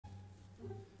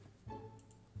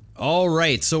All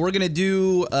right, so we're gonna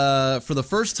do, for the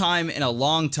first time in a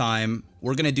long time,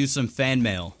 we're gonna do some fan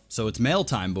mail. So it's mail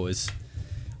time, boys.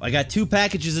 I got 2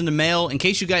 packages in the mail. In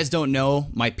case you guys don't know,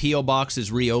 my P.O. box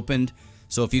is reopened.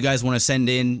 So if you guys want to send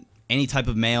in any type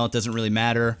of mail, it doesn't really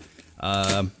matter.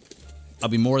 I'll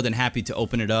be more than happy to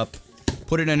open it up,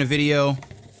 put it in a video,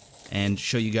 and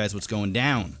show you guys what's going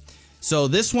down. So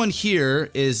this one here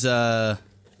is, I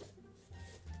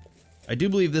do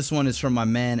believe this one is from my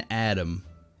man Adam.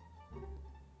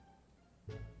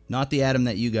 Not the Adam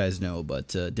that you guys know, but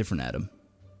different Adam.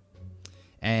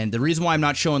 And the reason why I'm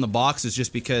not showing the box is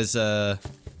just because, well,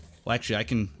 actually, I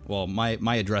can, well,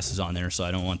 my address is on there, so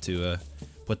I don't want to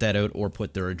put that out or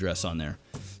put their address on there.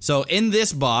 So in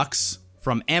this box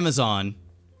from Amazon,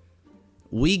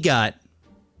 we got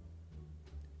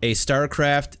a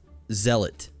StarCraft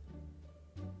Zealot.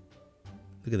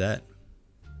 Look at that.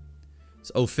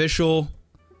 It's official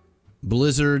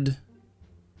Blizzard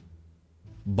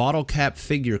bottle cap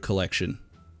figure collection.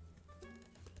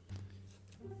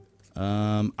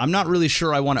 I'm not really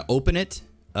sure I want to open it,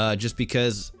 just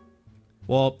because,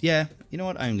 well, yeah, you know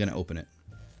what? I'm gonna open it.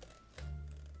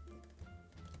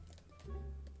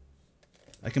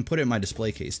 I can put it in my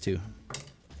display case, too.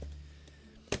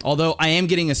 Although, I am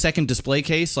getting a second display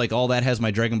case, like, all that has my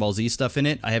Dragon Ball Z stuff in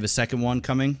it. I have a second one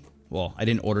coming. Well, I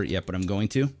didn't order it yet, but I'm going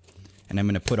to. And I'm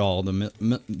gonna put all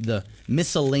the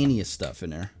miscellaneous stuff in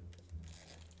there.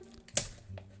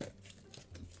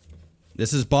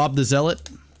 This is Bob the Zealot.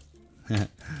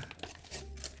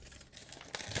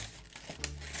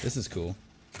 This is cool.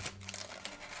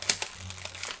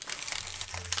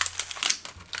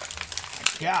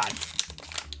 God,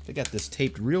 they got this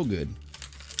taped real good.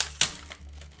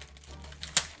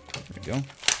 There we go.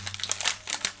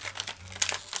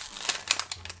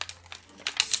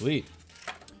 Sweet.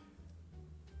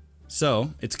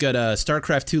 So, it's got a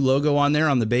StarCraft 2 logo on there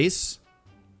on the base.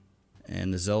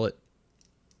 And the Zealot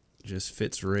just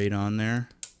fits right on there.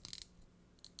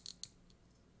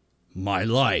 My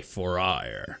life for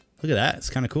ire. Look at that. It's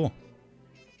kind of cool.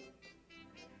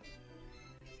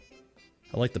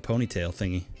 I like the ponytail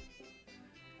thingy.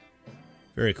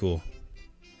 Very cool.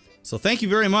 So thank you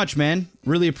very much, man.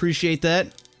 Really appreciate that.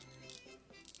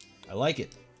 I like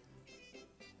it.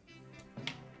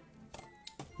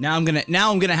 Now I'm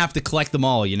gonna have to collect them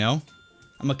all, you know?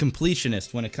 I'm a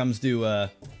completionist when it comes to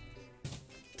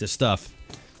stuff.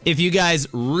 If you guys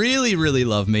really, really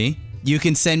love me, you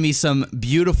can send me some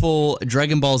beautiful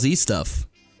Dragon Ball Z stuff.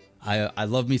 I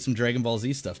love me some Dragon Ball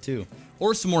Z stuff, too.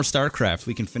 Or some more StarCraft.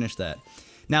 We can finish that.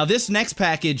 Now, this next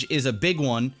package is a big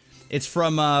one. It's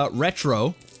from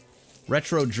Retro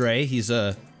Dre. He's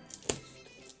a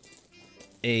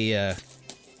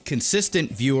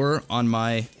consistent viewer on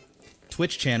my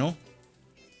Twitch channel.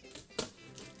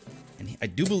 And I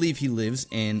do believe he lives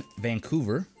in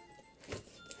Vancouver.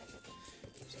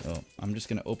 So, I'm just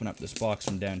going to open up this box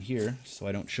from down here so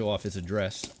I don't show off his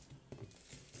address.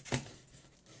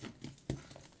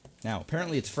 Now,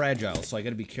 apparently it's fragile, so I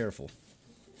got to be careful.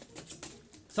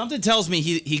 Something tells me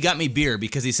he got me beer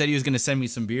because he said he was going to send me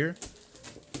some beer.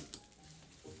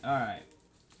 Alright.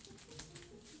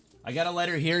 I got a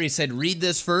letter here. He said, read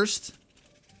this first.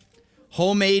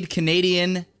 Homemade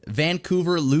Canadian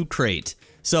Vancouver Loot Crate.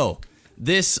 So,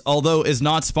 this, although is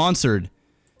not sponsored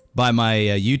by my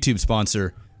YouTube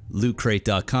sponsor,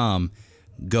 lootcrate.com,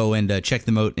 go and check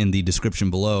them out in the description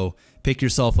below. Pick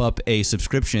yourself up a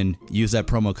subscription. Use that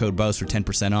promo code BOUS for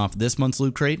 10% off. This month's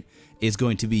Loot Crate is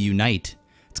going to be Unite.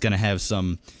 It's going to have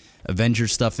some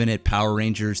Avengers stuff in it, Power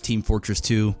Rangers, Team Fortress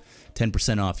 2.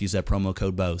 10% off. Use that promo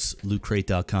code BOUS.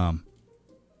 lootcrate.com.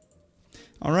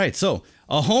 Alright, so,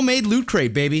 a homemade Loot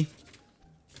Crate, baby.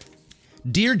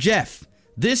 Dear Jeff,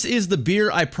 this is the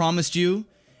beer I promised you,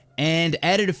 and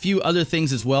added a few other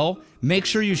things as well. Make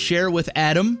sure you share with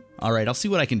Adam. Alright, I'll see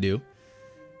what I can do.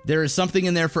 There is something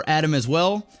in there for Adam as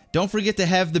well. Don't forget to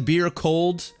have the beer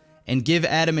cold, and give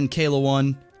Adam and Kayla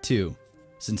one, too.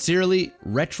 Sincerely,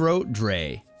 Retro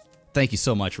Dre. Thank you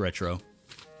so much, Retro.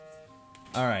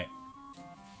 Alright.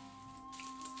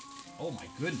 Oh my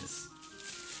goodness.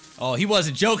 Oh, he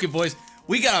wasn't joking, boys.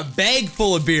 We got a bag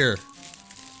full of beer.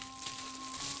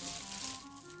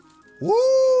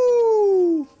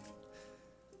 Woo!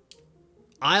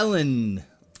 The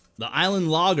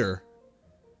Island Lager.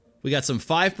 We got some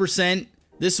 5%.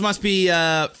 This must be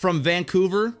from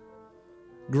Vancouver.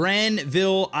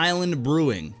 Granville Island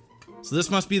Brewing. So this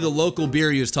must be the local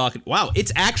beer he was talking. Wow,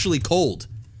 it's actually cold.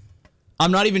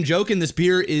 I'm not even joking. This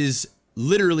beer is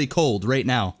literally cold right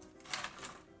now.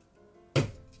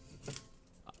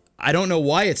 I don't know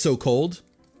why it's so cold,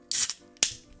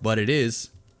 but it is.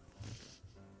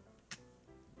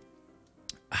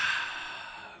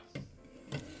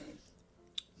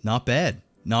 Not bad.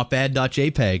 Not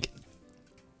bad.jpg.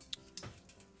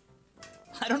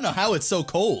 I don't know how it's so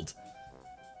cold.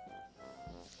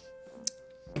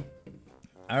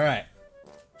 Alright.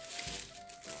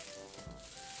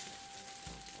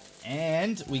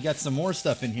 And we got some more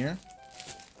stuff in here.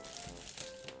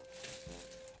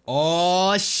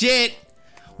 Oh, shit!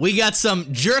 We got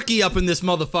some jerky up in this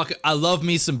motherfucker. I love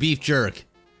me some beef jerk.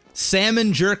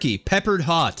 Salmon jerky, peppered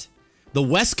hot. The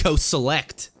West Coast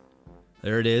Select.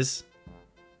 There it is.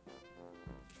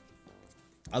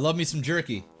 I love me some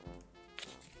jerky.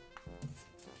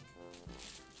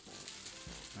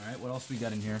 Alright, what else we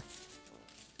got in here?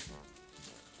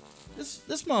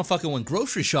 This motherfucker went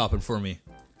grocery shopping for me.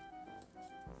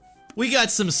 We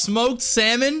got some smoked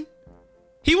salmon.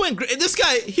 He went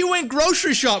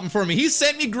grocery shopping for me. He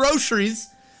sent me groceries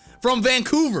from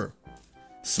Vancouver.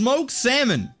 Smoked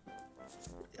salmon.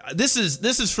 This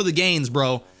is for the gains,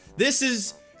 bro. This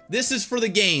is for the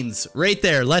gains right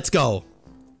there. Let's go.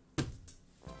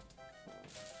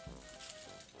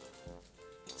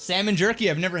 Salmon jerky,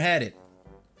 I've never had it.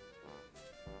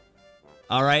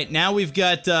 All right, now we've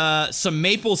got some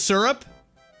maple syrup.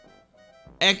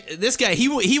 This guy,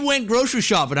 he went grocery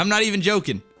shopping. I'm not even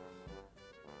joking.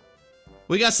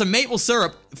 We got some maple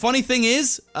syrup. Funny thing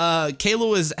is, Kayla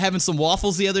was having some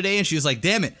waffles the other day, and she was like,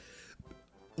 damn it,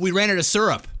 we ran out of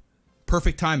syrup.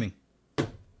 Perfect timing.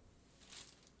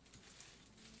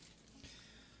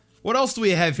 What else do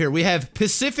we have here? We have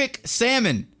Pacific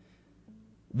salmon.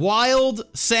 Wild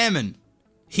salmon.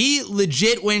 He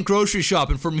legit went grocery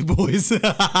shopping for me, boys. This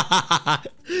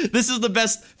is the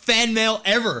best fan mail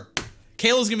ever.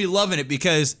 Kayla's gonna be loving it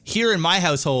because here in my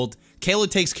household, Kayla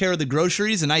takes care of the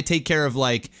groceries and I take care of,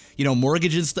 like, you know,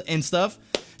 mortgages and stuff.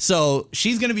 So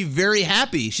she's gonna be very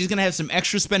happy. She's gonna have some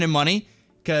extra spending money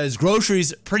because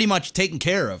groceries pretty much taken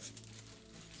care of.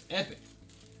 Epic.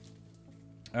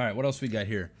 All right, what else we got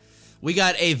here? We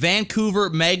got a Vancouver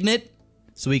magnet,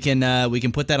 so we can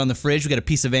put that on the fridge. We got a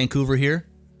piece of Vancouver here.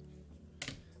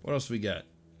 What else we got?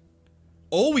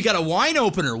 Oh, we got a wine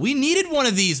opener. We needed one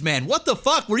of these, man. What the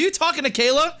fuck? Were you talking to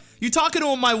Kayla? You talking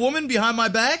to my woman behind my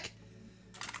back?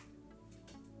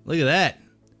 Look at that.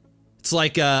 It's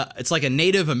like a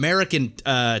Native American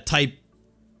type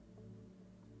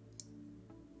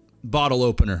bottle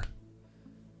opener.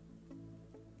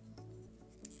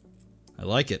 I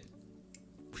like it.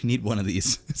 We need one of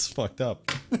these. It's fucked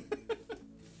up.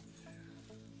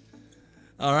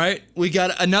 All right, we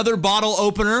got another bottle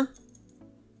opener.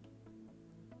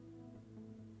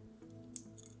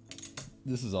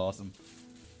 This is awesome.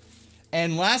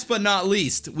 And last but not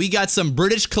least, we got some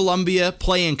British Columbia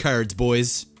playing cards,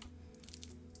 boys.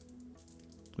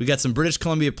 We got some British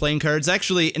Columbia playing cards.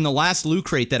 Actually, in the last loot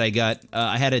crate that I got,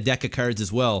 I had a deck of cards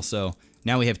as well. So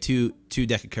now we have two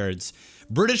deck of cards.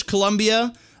 British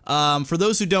Columbia, for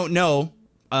those who don't know,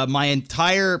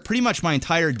 pretty much my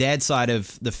entire dad's side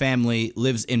of the family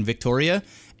lives in Victoria,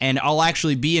 and I'll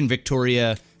actually be in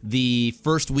Victoria the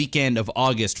first weekend of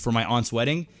August for my aunt's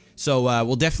wedding. So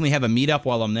we'll definitely have a meetup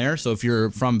while I'm there. So if you're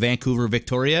from Vancouver,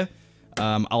 Victoria,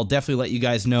 I'll definitely let you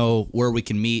guys know where we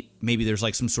can meet. Maybe there's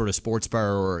like some sort of sports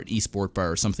bar or an e-sport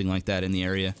bar or something like that in the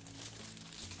area.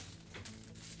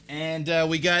 And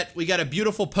we got a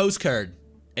beautiful postcard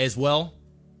as well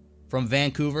from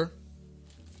Vancouver.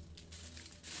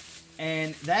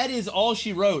 And that is all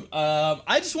she wrote.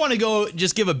 I just want to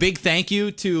just give a big thank you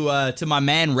to my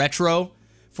man Retro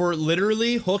for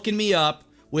literally hooking me up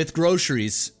with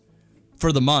groceries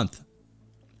for the month.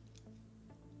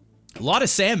 A lot of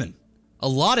salmon. A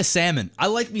lot of salmon. I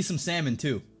like me some salmon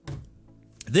too.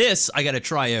 This I gotta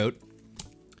try out.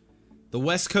 The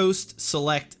West Coast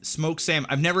Select Smoked Salmon.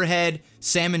 I've never had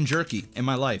salmon jerky in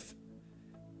my life.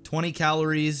 20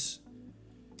 calories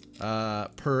per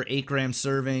 8-gram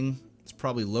serving. It's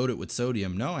probably loaded with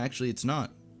sodium. No, actually it's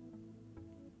not.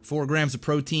 4 grams of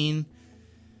protein.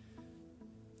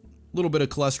 A little bit of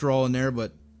cholesterol in there,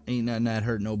 but ain't nothing that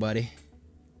hurt nobody.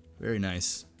 Very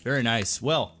nice. Very nice.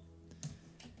 Well,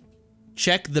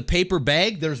 check the paper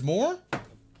bag. There's more.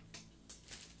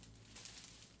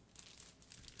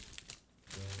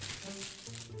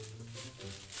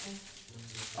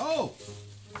 Oh!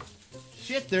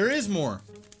 Shit, there is more.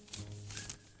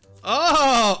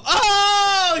 Oh!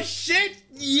 Oh, shit!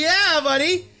 Yeah,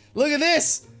 buddy! Look at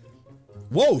this!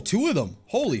 Whoa, 2 of them.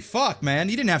 Holy fuck, man.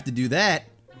 You didn't have to do that.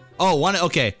 Oh, one,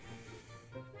 okay.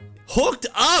 Hooked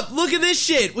up! Look at this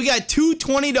shit! We got 2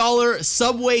 $20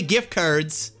 Subway gift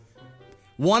cards.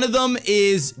 One of them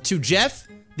is to Jeff.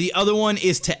 The other one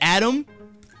is to Adam.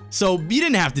 So, you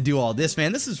didn't have to do all this,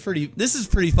 man. This is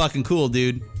pretty fucking cool,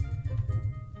 dude.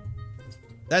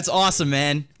 That's awesome,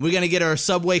 man. We're gonna get our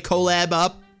Subway collab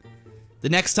up. The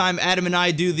next time Adam and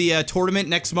I do the tournament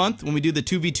next month, when we do the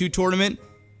 2v2 tournament,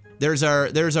 there's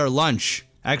our lunch.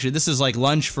 Actually, this is like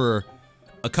lunch for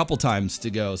a couple times to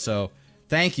go, so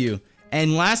thank you.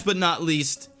 And last but not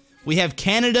least, we have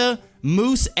Canada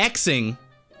Moose Xing.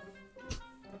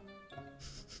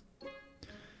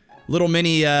 Little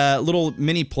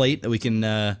mini plate that we can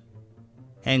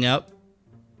hang up.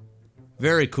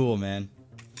 Very cool, man.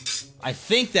 I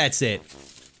think that's it.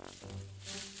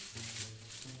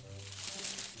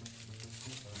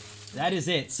 That is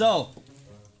it. So,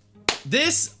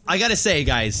 this, I gotta say,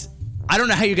 guys, I don't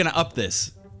know how you're gonna up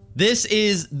this. This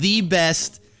is the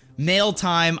best mail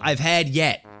time I've had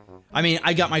yet. I mean,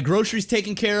 I got my groceries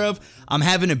taken care of. I'm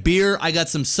having a beer. I got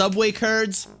some Subway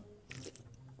cards.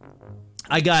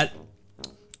 I got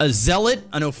a Zealot,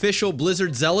 an official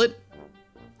Blizzard Zealot.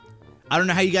 I don't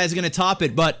know how you guys are gonna top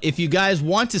it, but if you guys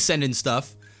want to send in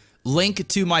stuff, link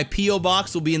to my P.O.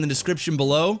 box will be in the description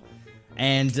below.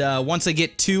 And once I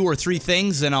get 2 or 3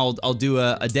 things, then I'll do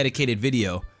a dedicated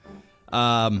video.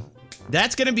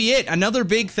 That's gonna be it. Another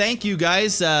big thank you,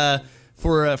 guys,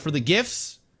 for the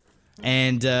gifts.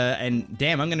 And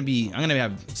damn, I'm gonna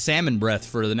have salmon breath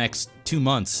for the next 2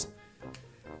 months.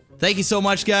 Thank you so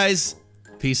much, guys.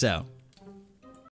 Peace out.